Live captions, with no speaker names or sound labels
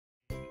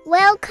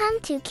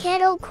Welcome to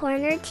Kiddo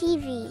Corner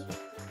TV.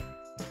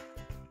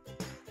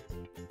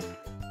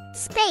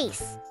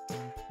 Space.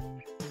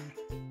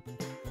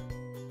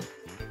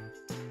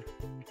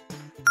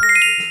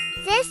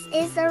 This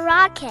is a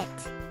rocket.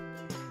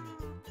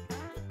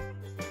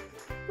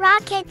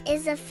 Rocket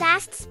is a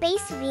fast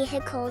space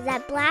vehicle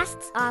that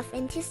blasts off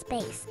into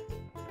space.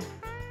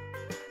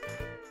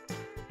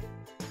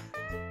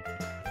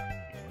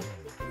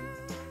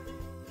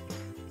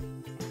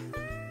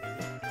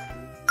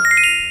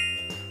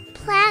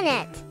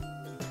 Planet.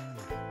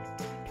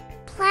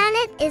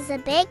 Planet is a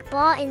big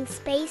ball in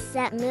space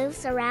that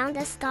moves around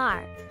a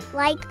star,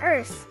 like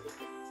Earth.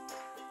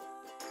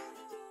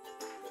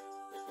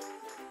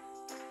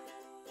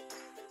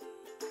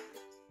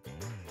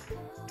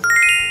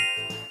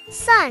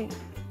 Sun.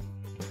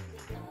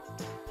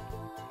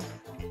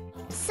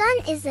 Sun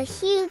is a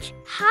huge,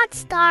 hot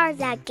star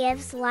that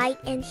gives light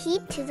and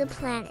heat to the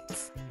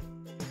planets.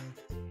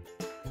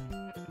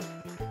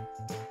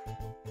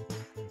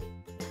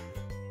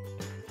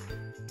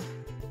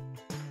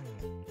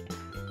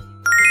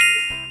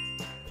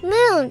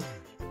 Moon.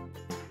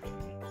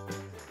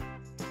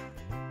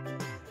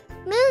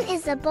 Moon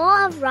is a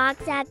ball of rock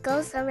that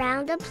goes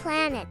around a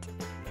planet,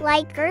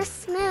 like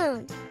Earth's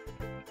moon.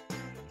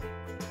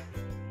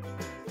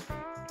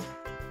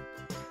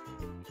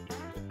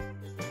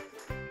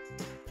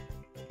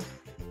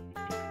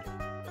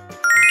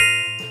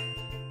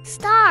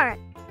 Star.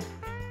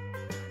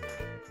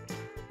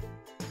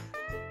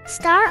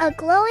 Star, a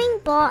glowing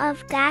ball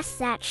of gas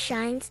that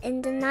shines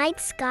in the night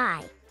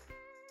sky.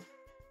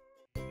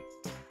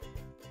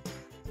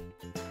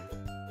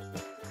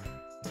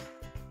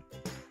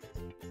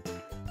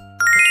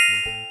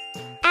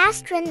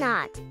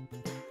 Astronaut.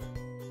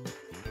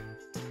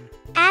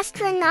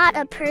 Astronaut,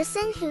 a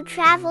person who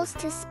travels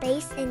to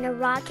space in a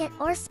rocket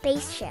or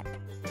spaceship.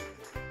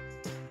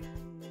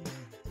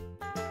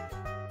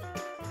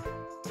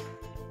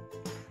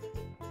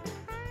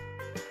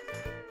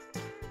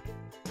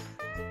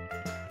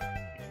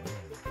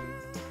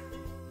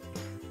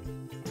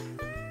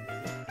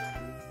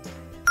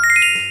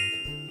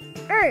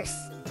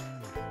 Earth.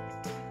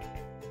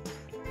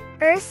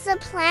 Earth's a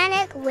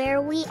planet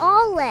where we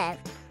all live.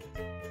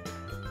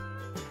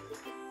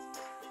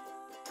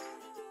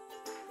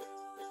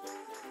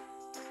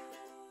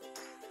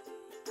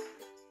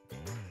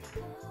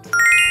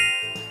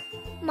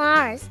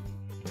 Mars.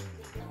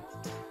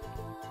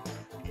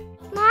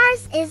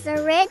 Mars is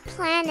a red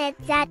planet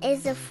that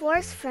is a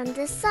force from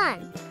the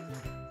sun.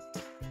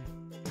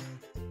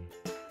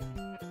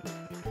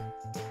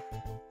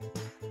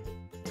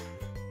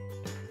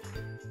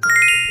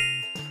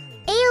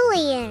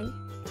 Alien.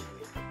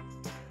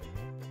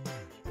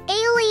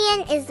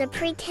 Alien is a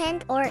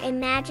pretend or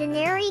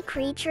imaginary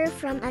creature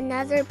from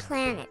another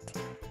planet.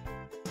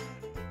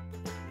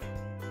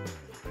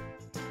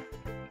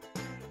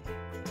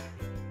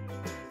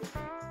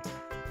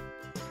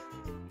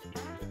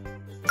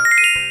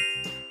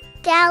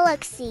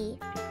 Galaxy.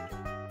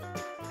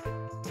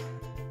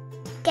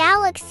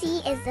 Galaxy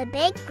is a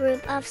big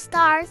group of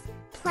stars,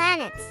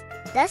 planets,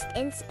 dust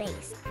in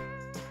space.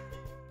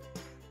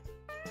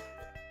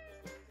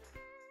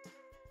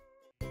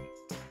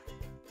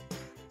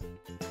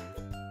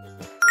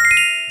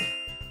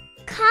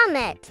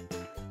 Comet.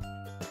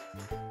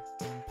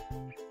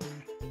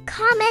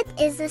 Comet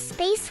is a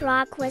space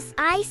rock with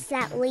ice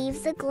that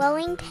leaves a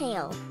glowing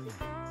tail.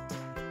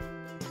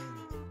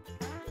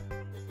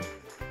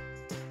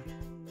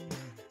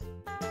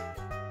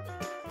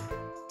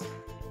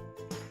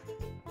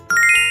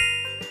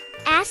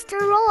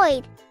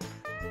 Asteroid.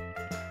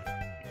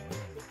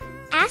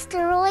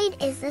 Asteroid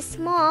is a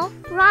small,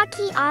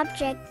 rocky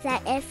object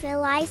that if it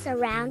lies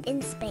around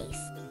in space.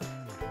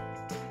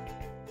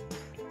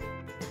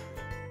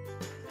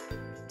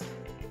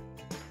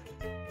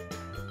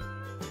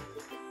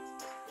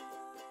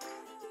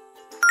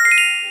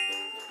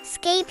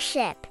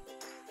 Spaceship.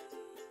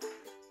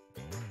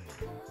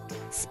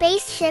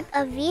 Spaceship,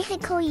 a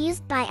vehicle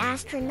used by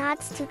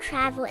astronauts to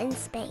travel in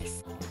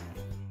space.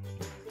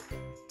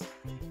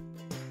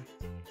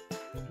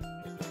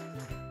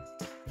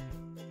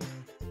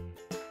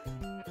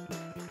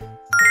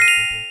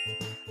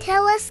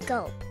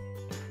 Telescope.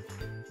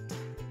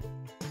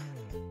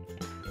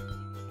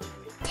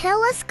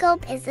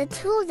 Telescope is a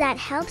tool that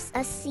helps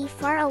us see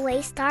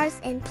faraway stars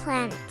and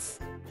planets.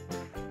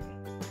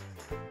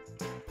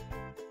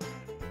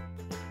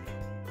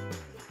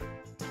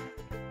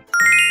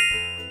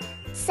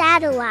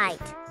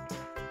 Satellite.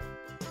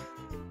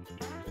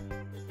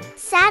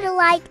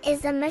 Satellite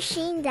is a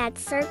machine that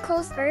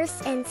circles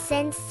Earth and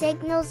sends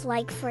signals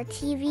like for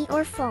TV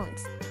or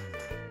phones.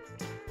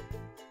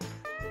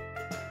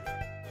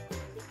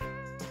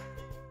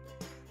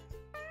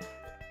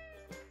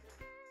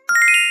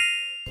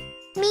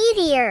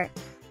 Meteor.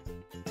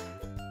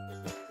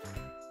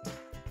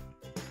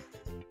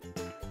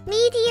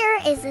 Meteor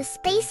is a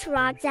space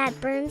rock that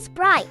burns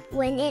bright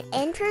when it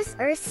enters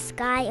Earth's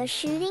sky, a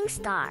shooting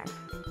star.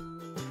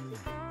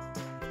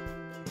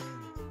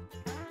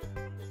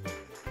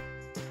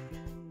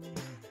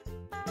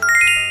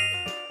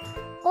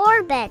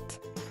 Orbit.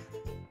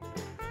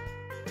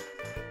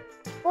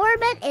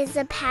 Orbit is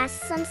the path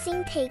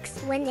something takes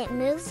when it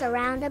moves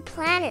around a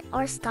planet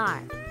or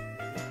star.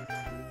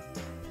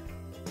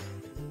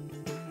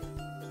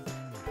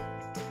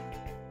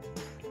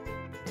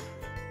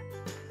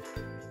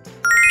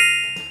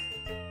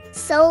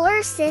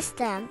 Solar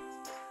system.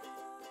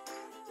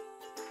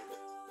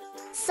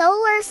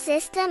 Solar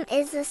system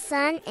is the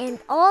sun and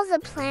all the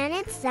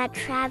planets that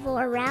travel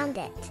around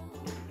it.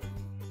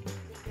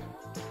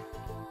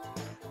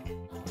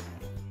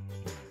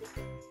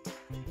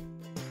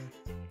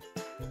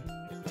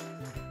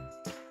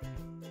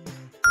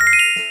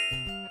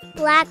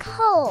 Black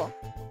hole.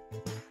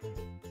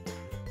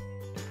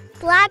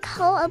 Black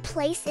hole, a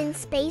place in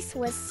space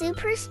with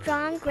super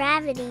strong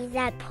gravity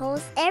that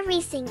pulls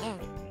everything in.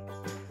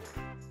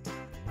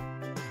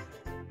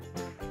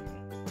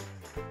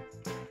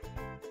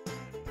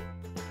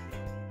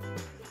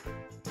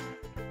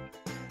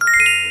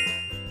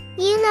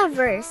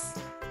 Universe.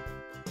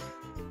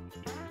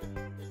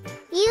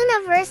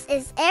 Universe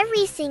is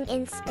everything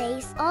in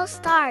space, all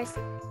stars,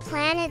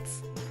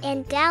 planets,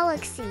 and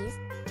galaxies.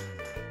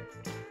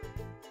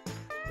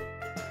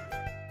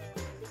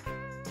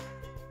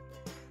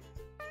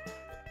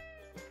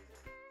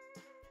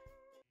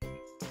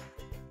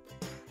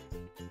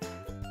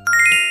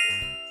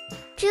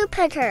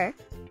 Jupiter.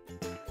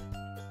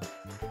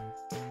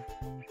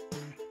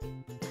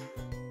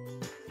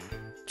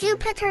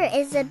 Jupiter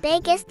is the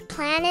biggest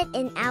planet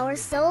in our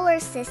solar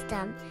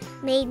system,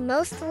 made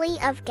mostly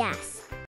of gas.